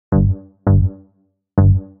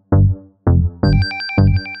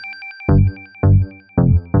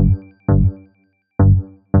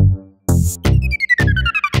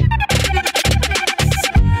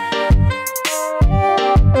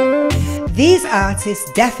These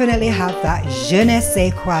artists definitely have that je ne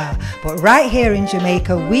sais quoi, but right here in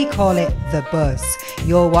Jamaica we call it the buzz.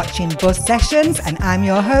 You're watching Buzz Sessions and I'm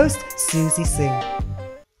your host, Susie Sue.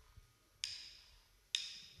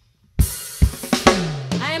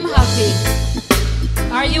 I'm happy.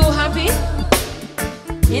 Are you happy?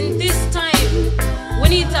 In this time, we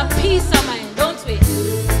need a peace of mind, don't we?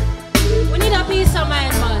 We need a peace of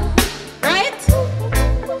mind, man. Right?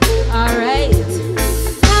 All right.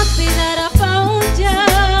 Happy that I found you.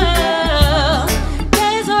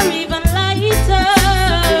 Days are even lighter.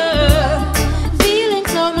 Feeling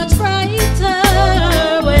so much brighter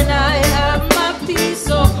when I have my peace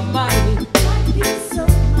of mind.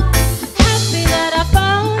 Happy that I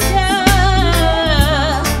found you.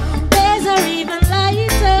 Days are even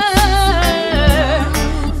lighter.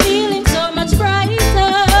 Feeling so much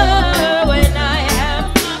brighter when I have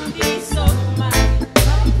my peace of mind.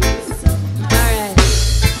 Alright.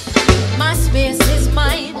 My space is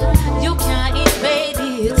mine. You can't invade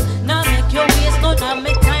it. Now make your waste, no, now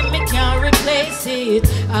make time, me can't replace it.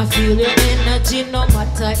 I feel your energy no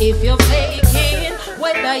matter if you're faking.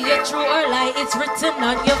 Whether you're true or lie, it's written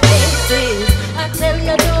on your faces. I tell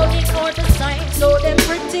you, don't ignore the signs, so them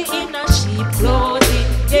pretty in a sheep clothing,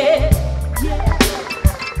 yeah.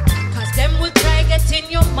 Cause them will try get in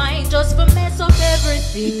your mind just for mess up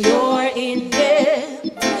everything you're in, yeah.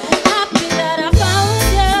 Happy that I found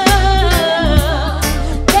you.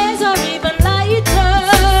 Days are even lighter.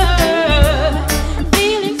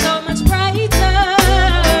 Feeling so much brighter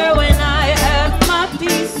when I have my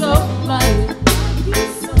peace of mind.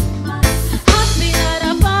 Happy that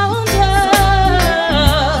I found you.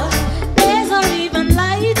 Days are even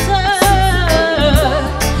lighter.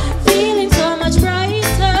 Feeling so much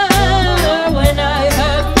brighter when I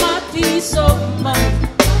have my peace of mind.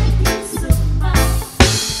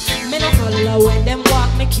 Me no follow when them walk,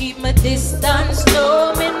 me keep my distance.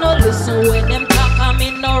 No, me no listen when them talk, and me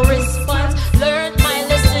no response. Learn my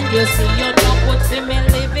lesson, you see, you know good for me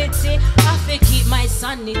liberty. I fi keep my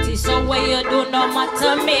sanity, so what you do no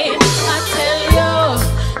matter me. I tell you,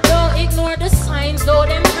 don't ignore the signs, though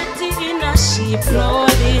them pretty in a sheep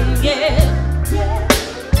clothing, yeah.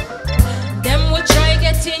 Them will try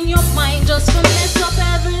get in your mind just to mess up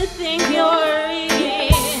everything you're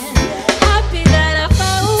in. Happy that I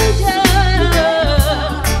found you.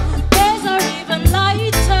 Days are even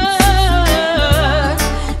lighter.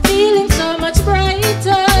 Feeling so much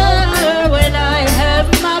brighter when I have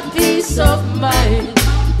my peace of mind.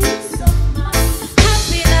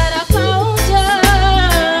 Happy that I found you.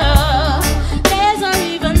 Days are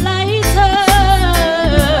even lighter.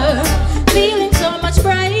 Feeling so much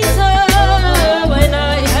brighter when I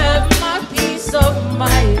have my peace of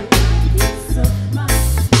mind.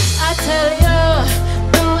 I tell you,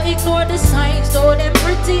 don't ignore the signs, though them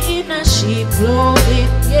pretty in a sheep clothing,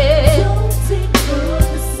 yeah.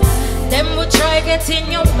 Them will try get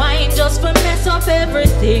in your mind just for mess up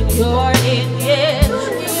everything you're in, yeah.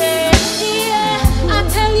 Yeah, yeah. I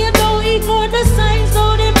tell you, don't ignore the signs,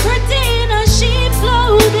 though them pretty in a sheep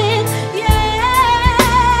clothing,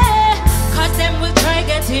 yeah. Cause them will try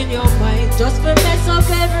get in your mind just for mess up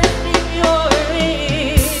everything you're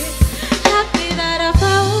in. Happy that I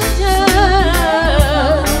found you,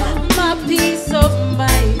 my peace of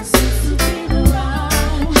mind.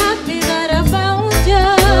 Happy that I found you,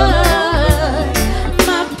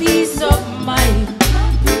 my peace of mind.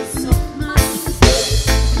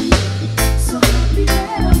 So happy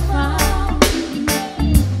that I found you,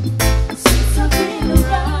 since I've been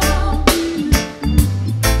around you.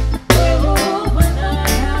 Oh, when I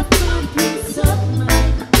have my peace of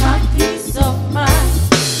mind, my peace of mind.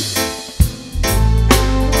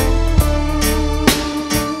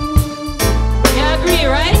 You agree,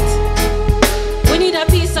 right? We need a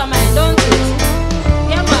peace of mind, don't we?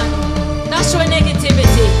 Yeah, man. That's your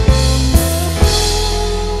negativity.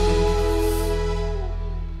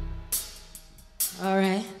 All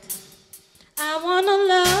right. I wanna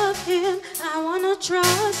love him, I wanna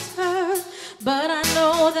trust her, but I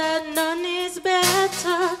know that none is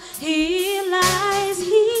better. He lies,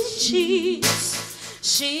 he cheats,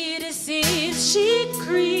 she deceives, she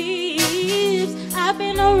creeps. I've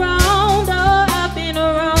been around, oh, I've been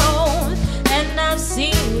around, and I've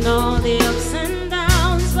seen all the ups and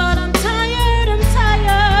downs, but I'm tired, I'm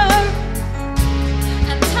tired,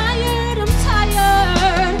 I'm tired, I'm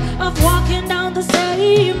tired of walking down the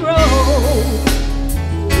same road.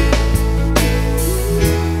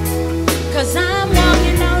 Cause I'm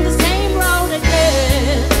walking down the same road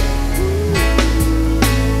again.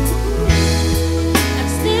 I'm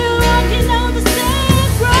still walking down the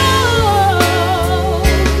same road.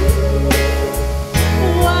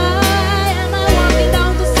 Why am I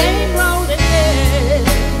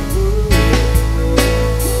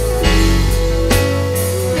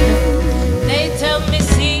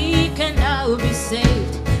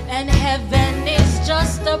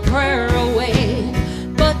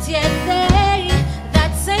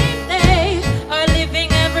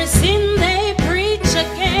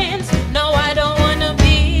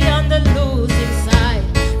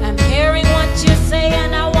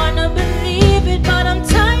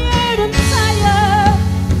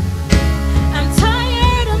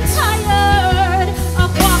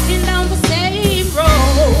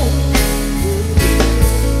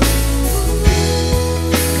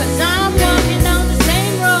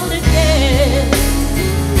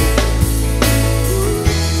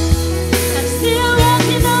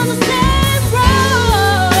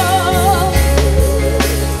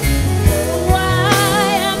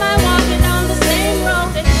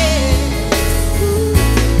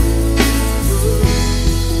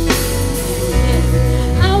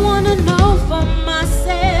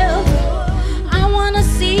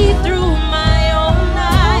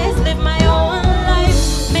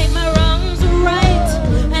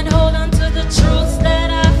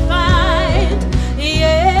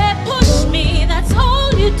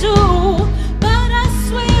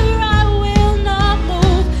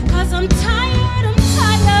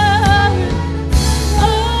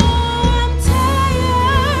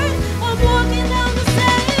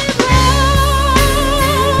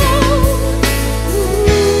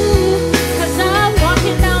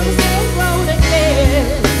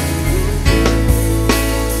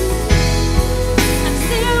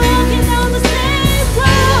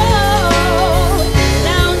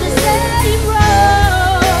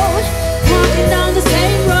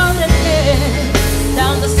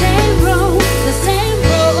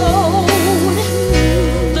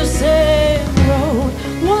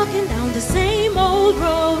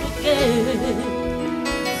again.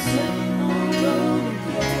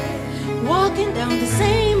 Walking down the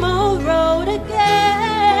same old road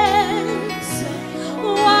again.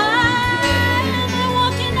 Why am I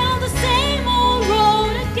walking down the same old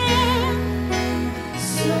road again?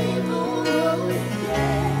 Same old road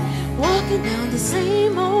again. Walking down the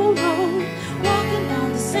same old road. Walking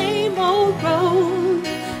down the same old road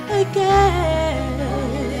again.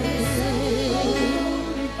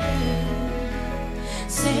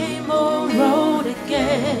 Same old road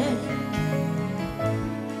again.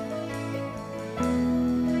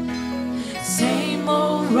 Same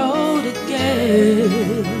old road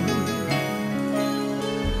again.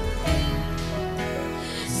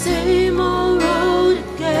 Same old road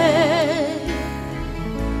again.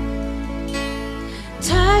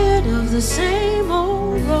 Tired of the same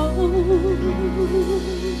old road.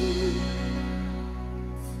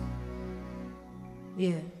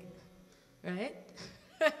 Yeah. Right?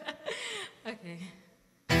 Okay.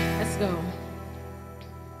 Let's go.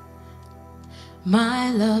 My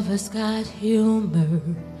lover's got humor.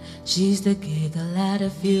 She's the giggle at a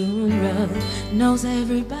funeral. Knows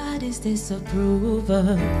everybody's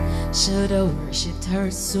disapproval. Should've worshipped her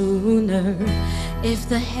sooner. If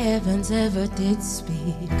the heavens ever did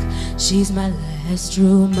speak, she's my last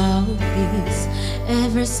true mouthpiece.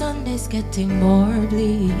 Every Sunday's getting more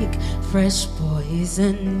bleak. Fresh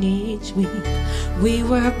poison each week. We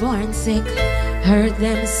were born sick, heard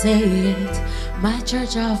them say it. My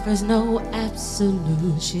church offers no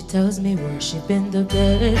absolute. She tells me worship in the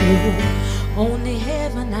bedroom. Only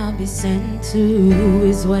heaven I'll be sent to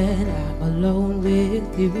is when I'm alone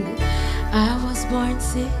with you. I was born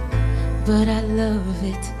sick, but I love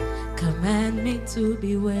it. Command me to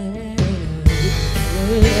be well.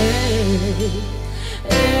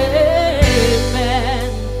 Amen.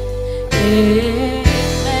 Amen.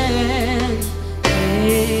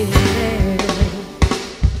 Amen.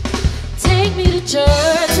 Take me to church.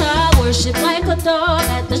 I worship like a dog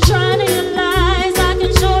at the shrine of your lies. I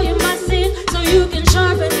can show you my sin so you can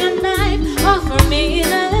sharpen your knife. Offer me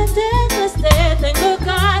the deathless death and good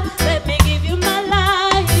God, let me give you my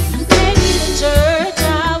life. Take me to church.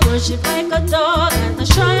 I worship like a dog at the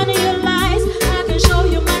shrine of your lies. I can show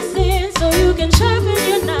you my sin so you can sharpen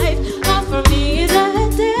your knife. Offer me the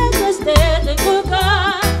deathless death and good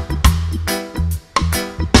God.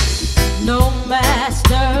 No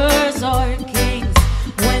masters or kings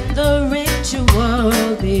when the ritual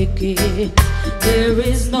begins. There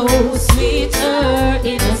is no sweeter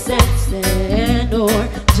innocence than or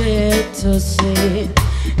gentle sin.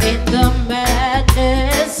 In the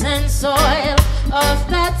madness and soil of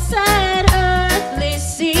that sad earthly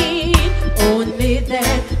scene, only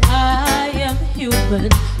then I am human,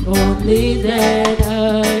 only then I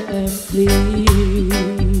am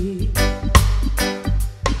clean.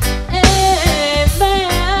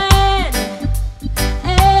 Amen.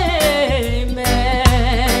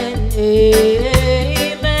 Amen.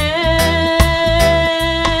 Amen.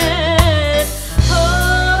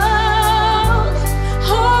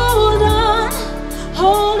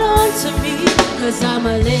 Hold on to me, 'cause I'm a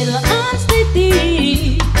little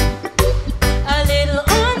unsteady. A little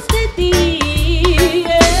unsteady.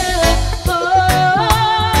 Yeah.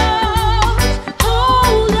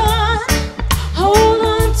 Hold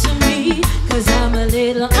on to me, 'cause I'm a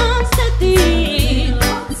little unsteady.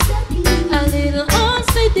 A little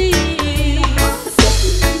unsteady.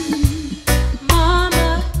 Mama,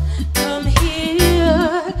 come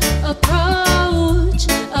here, approach,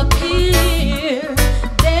 appear.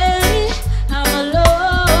 Daddy, I'm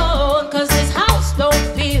alone, 'cause this house don't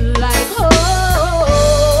feel like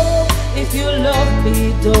home. If you love me,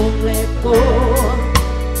 don't let go.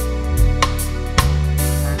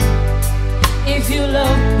 If you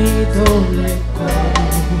love me, don't let go.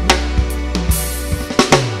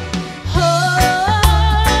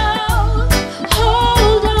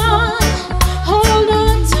 Hold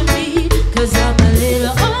on to me, 'cause I'm a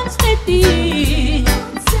little unsteady.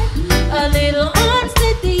 A little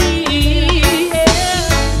unsteady. Yeah.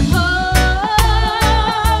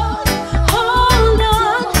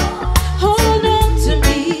 Hold on to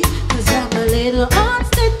me, 'cause I'm a little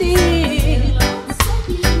unsteady.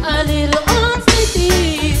 A little unsteady.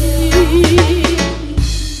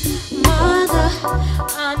 Mother,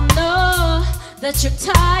 I know that you're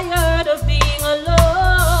tired of being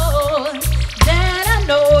alone. Dad, I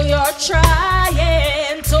know you're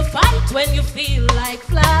trying to fight when you feel like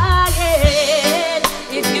flying.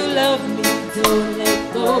 If you love me, don't let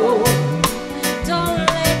go. Don't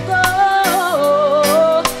let go.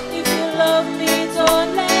 If you love me, don't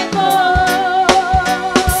let go.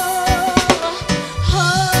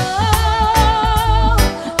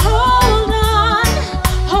 Hold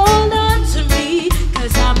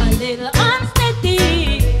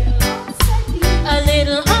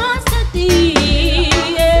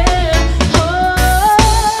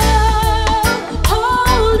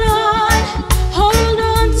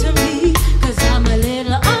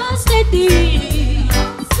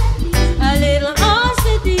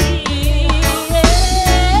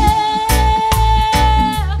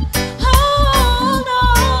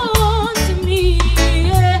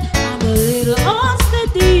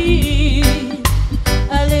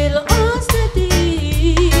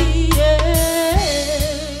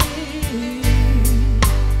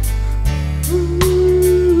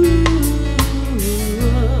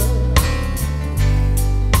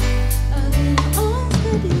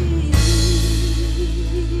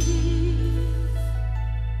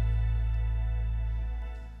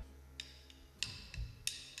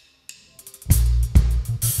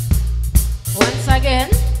Once again,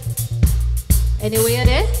 anyway you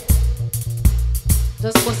there,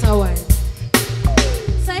 just bust a wine.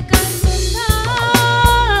 Second to none.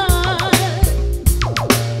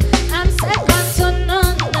 I'm second to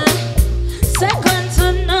none. Second to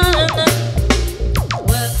none.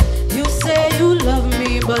 Well, you say you love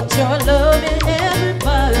me, but you're loving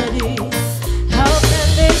everybody. How can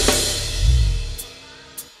this?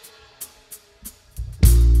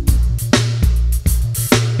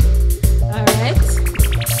 All right.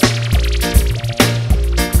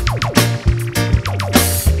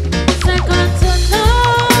 Second to none.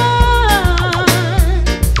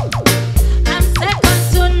 I'm second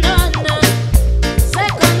to none.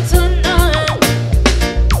 Second to none.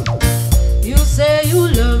 You say you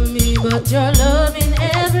love me, but you're loving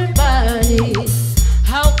everybody.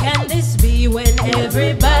 How can this be when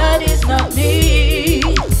everybody's not me?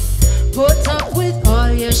 Put up with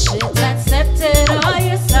all your shit, accepted all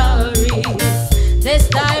your sorry. This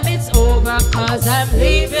time it's over, cause I'm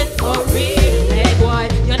leaving for real. Hey boy,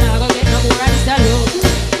 you're not gonna get no more of this love.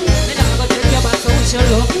 Me not gonna take your back, so we should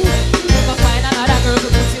look. Go find another girl to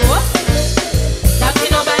put you up. That me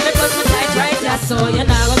no buy me cause me tight right there, so you're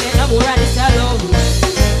not gonna get no more of this love.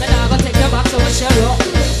 Me not gonna take your back, so we should look.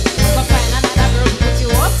 Go find another girl to put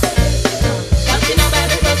you up. That me no buy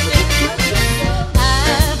me cause me.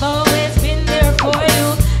 I've always been there for you.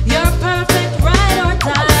 You're perfect, ride or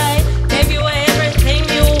die. Gave you everything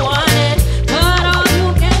you wanted, but all you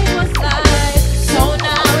gave was lies. So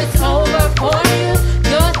now it's over for you.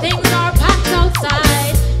 Your things are packed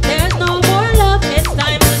outside. There's no more love. It's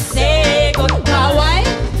time to say goodbye. Why?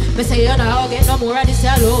 Me say you now get no more of this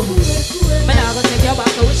love. Me now gonna take your back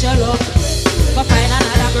to with your love. Go find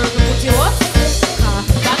another girl to put you up.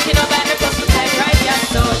 Back in up by me plus me tight right here,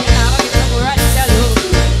 so you now gonna get no more of this love.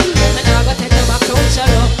 Me now gonna take your back to with your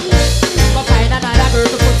love. Go find another girl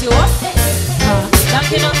to put you up.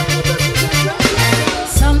 Back in up.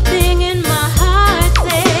 Something in my heart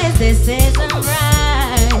says this isn't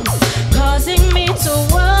right, causing me to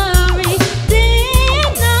worry day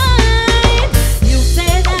and night. You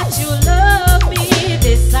say that you love me,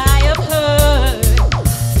 this I have heard.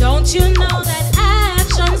 Don't you know that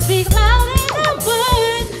actions speak louder than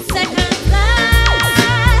words? Second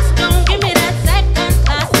class, don't give me that second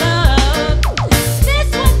class love. This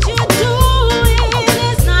what you're doing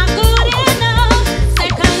is not good enough.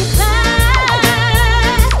 Second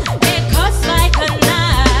class, it cuts like a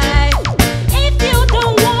knife. If you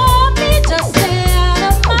don't want me, just stay out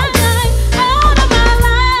of my life, out of my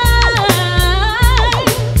life.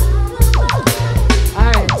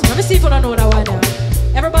 Alright, let me see if you don't know that one now.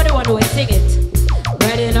 Everybody want to sing it.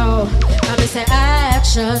 Ready now? Let me say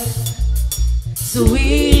action.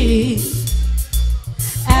 Sweet.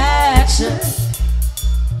 Action.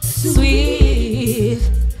 Sweet.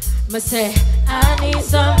 Me say I need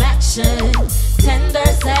some action. Tender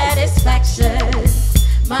satisfaction.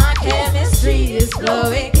 My chemistry is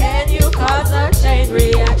flowing. Can you cause a chain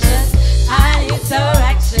reaction? I need some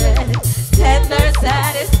action. Tender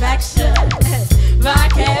satisfaction. My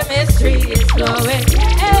chemistry is flowing.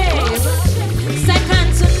 Hey,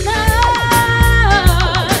 second to none.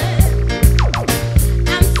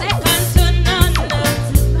 I'm second to none.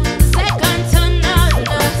 Second to none.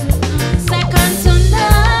 Second to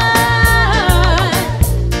none.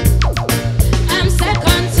 I'm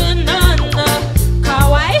second to none.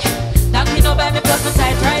 Kawaii, that me no buy me plus me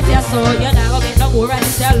tight right here, so you're not gonna get no more of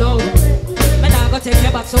this love. Me not gonna take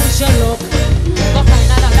you back, so we should look. Go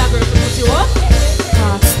find another girl to put you up.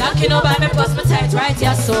 That you know by me plus me tight right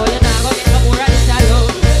here, so you're not gonna get no more of this love.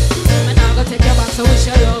 Me not gonna take your back, so we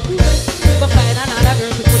should love. Go find another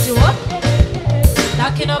girl to put you up.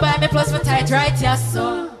 That you know by me plus me tight right here,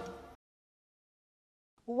 so.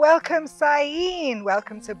 Welcome, Saine.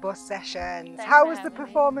 Welcome to Bus Sessions. Thanks How for was the having me.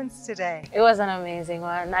 performance today? It was an amazing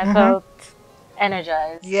one. I felt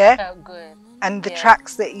energized. Yeah? I felt good. And the Yeah.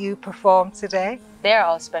 tracks that you performed today? They're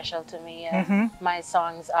all special to me. Yeah. My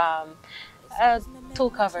songs, 2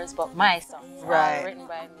 covers, but my songs, Right. written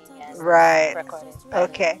by me and Right. recorded by me.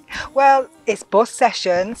 Okay. Well, it's Bus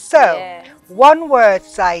Sessions. So, Yeah. one word,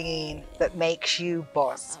 Saine, that makes you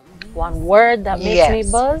buzz. One word that makes me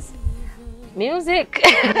Yes. buzz: music.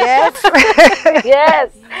 Yes. Yes,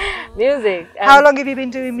 music. How long have you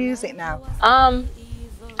been doing music now?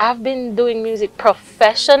 I've been doing music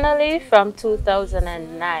professionally from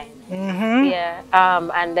 2009. Yeah,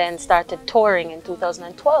 and then started touring in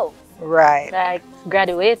 2012. Right. I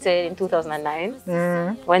graduated in 2009,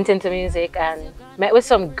 went into music and met with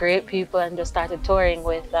some great people and just started touring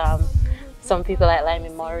with some people like Limey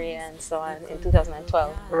Murray and so on in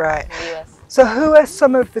 2012 Right. in the US. So who are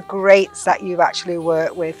some of the greats that you've actually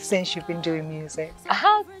worked with since you've been doing music?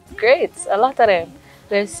 Great, a lot of them.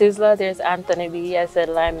 There's Sizzla, there's Anthony B, I said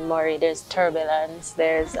Lyman Murray, there's Turbulence,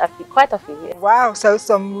 there's quite a few. Yeah. Wow, so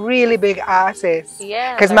some really big artists.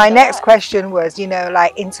 Yeah. Because my next question was, you know,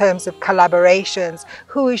 like in terms of collaborations,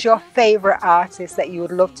 who is your favorite artist that you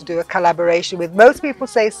would love to do a collaboration with? Most people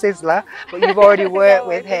say Sizzla, but you've already worked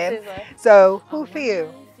with him. So who for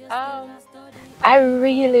you? I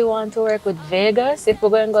really want to work with Vegas if we're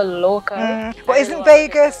going to go local. But isn't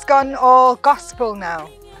Vegas gone all gospel now?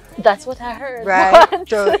 That's what I heard.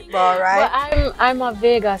 Right. All right. But I'm a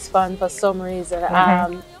Vegas fan for some reason.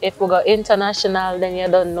 If we go international, then you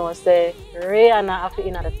don't know, say Rihanna have to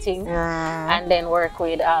in the thing, and then work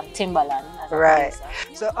with Timbaland. Right.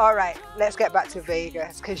 So all right, let's get back to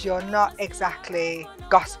Vegas because you're not exactly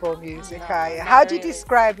gospel music, are you? How do you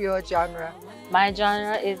describe your genre? My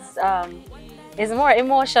genre is more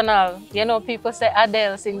emotional. You know, people say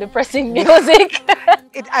Adele sing depressing music.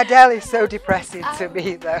 Adele is so depressing to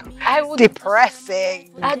me, though.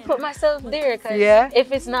 Depressing. I'd put myself there because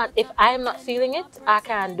if I'm not feeling it, I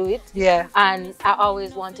can't do it. Yeah. And I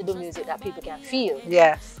always want to do music that people can feel.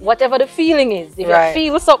 Yes. Whatever the feeling is, if you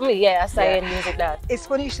feel something, I say in music that. It's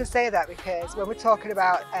funny you should say that because when we're talking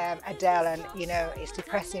about Adele and, you know, it's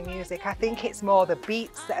depressing music, I think it's more the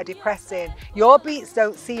beats that are depressing. Your beats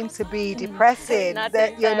don't seem to be depressing,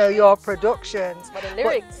 you know, your productions. But the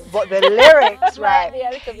lyrics. But the lyrics, right. Yeah,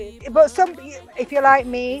 a little bit. But if you're like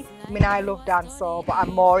me, I mean, I love dancehall, but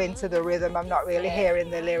I'm more into the rhythm. I'm not really hearing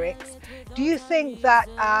the lyrics. Do you think that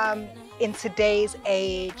in today's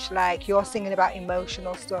age, like you're singing about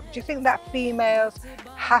emotional stuff, do you think that females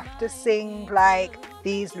have to sing like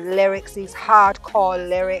these lyrics, these hardcore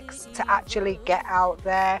lyrics to actually get out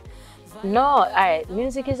there? No,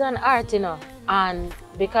 music is an art, you know, and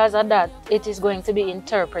because of that, it is going to be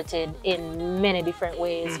interpreted in many different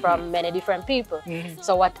ways from many different people.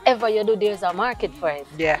 So whatever you do, there's a market for it.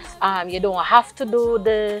 Yes. You don't have to do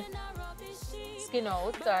the skin out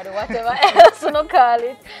or the whatever else you call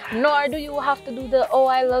it, nor do you have to do the "oh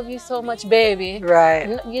I love you so much baby."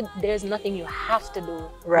 Right. There's nothing you have to do.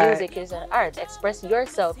 Right. Music is an art. Express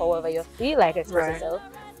yourself however you feel like express yourself.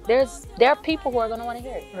 There are people who are going to want to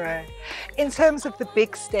hear it. Right. In terms of the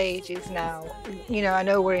big stages now, you know, I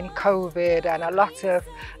know we're in COVID and a lot of,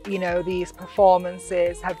 you know, these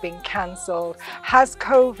performances have been cancelled. Has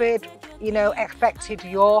COVID, you know, affected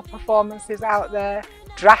your performances out there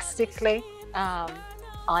drastically?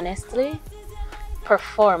 Honestly,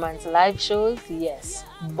 performance, live shows, yes,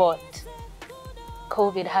 but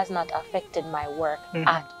COVID has not affected my work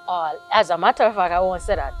at all. As a matter of fact, I won't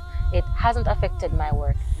say that. It hasn't affected my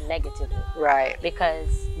work negatively. Right.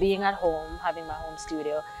 Because being at home, having my home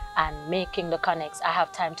studio and making the connects, I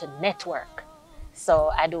have time to network.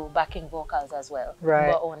 So I do backing vocals as well,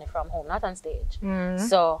 but only from home, not on stage.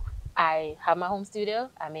 So I have my home studio,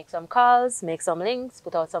 I make some calls, make some links,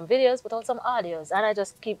 put out some videos, put out some audios, and I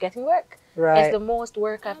just keep getting work. Right. It's the most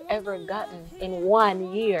work I've ever gotten in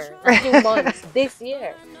 1 year, a few months this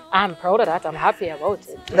year. I'm proud of that. I'm happy about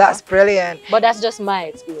it. That's brilliant. But that's just my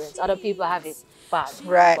experience. Other people have it bad.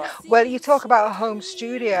 Right. Well, you talk about a home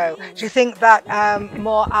studio. Do you think that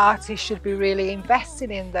more artists should be really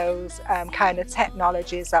investing in those kind of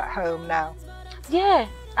technologies at home now? Yeah.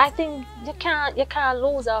 I think you can't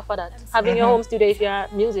lose off of that. Having your home studio, if you're a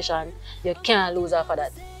musician, you can't lose off of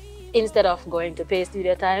that. Instead of going to pay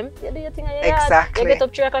studio time, you do your thing at your yard. You get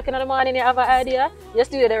up 3 o'clock in the morning, you have an idea, you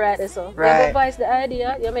studio the right so. You advise the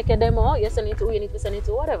idea, you make a demo, you send it to who you need to send it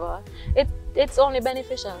to, whatever. It's only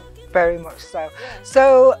beneficial. Very much so. Yeah.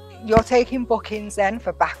 So you're taking bookings then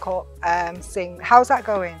for backup sing. How's that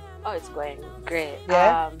going? Oh, it's going great.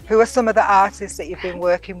 Yeah. Who are some of the artists that you've been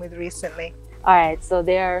working with recently? All right, so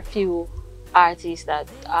there are a few artists that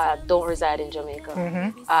don't reside in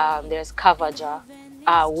Jamaica. There's Kavaja.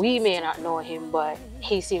 We may not know him, but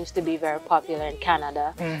he seems to be very popular in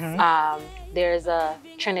Canada. There's a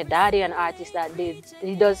Trinidadian artist that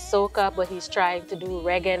he does soca, but he's trying to do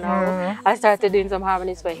reggae now. I started doing some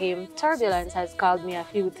harmonies for him. Turbulence has called me a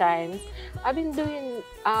few times. I've been doing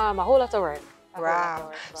a whole lot of work.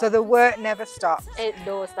 Wow. So the work never stops. It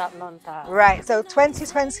don't stop non-stop. Right. So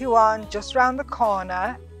 2021, just round the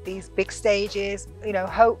corner, these big stages, you know,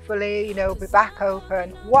 hopefully, you know, be back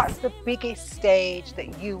open. What's the biggest stage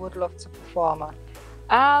that you would love to perform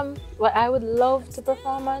on? What I would love to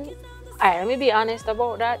perform on, let me be honest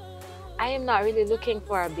about that. I am not really looking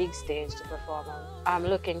for a big stage to perform on. I'm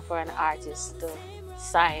looking for an artist to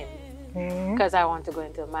sign because I want to go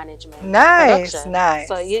into management. Nice, production. nice.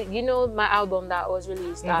 So you know my album that was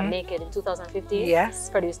released, Naked, in 2015? Yes.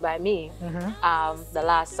 Produced by me. The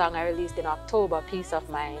last song I released in October, Peace of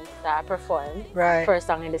Mind, that I performed, Right. first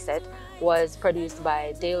song in the set, was produced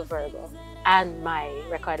by Dale Virgo and my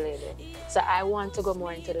record label. So I want to go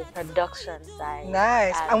more into the production side.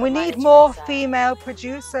 Nice. And the we need management more side. female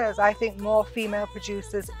producers. I think more female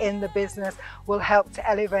producers in the business will help to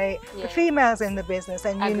elevate the females in the business.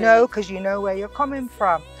 And you Agreed. know, because you know where you're coming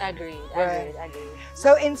from. Agreed, Right. agreed.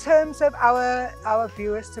 So in terms of our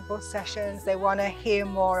viewers to Buzz Sessions, they want to hear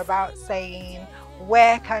more about Saine.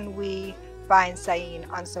 Where can we find Saine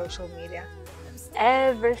on social media?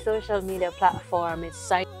 Every social media platform is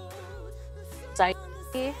Saine,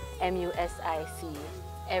 M-U-S-I-C,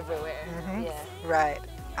 everywhere. Yeah. Right.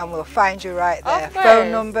 And we'll find you right there. Of Phone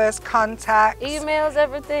course. numbers, contacts. Emails,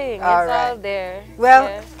 everything. All It's right. all there. Well,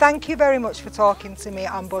 Yeah. thank you very much for talking to me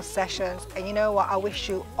on Buzz Sessions. And you know what? I wish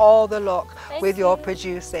you all the luck with your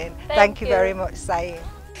producing. Thank you very much, Saine.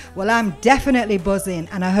 Well, I'm definitely buzzing,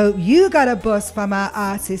 and I hope you got a buzz from our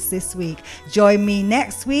artists this week. Join me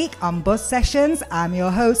next week on Buzz Sessions. I'm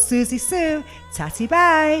your host, Susie Sue. Tatty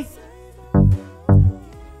bye.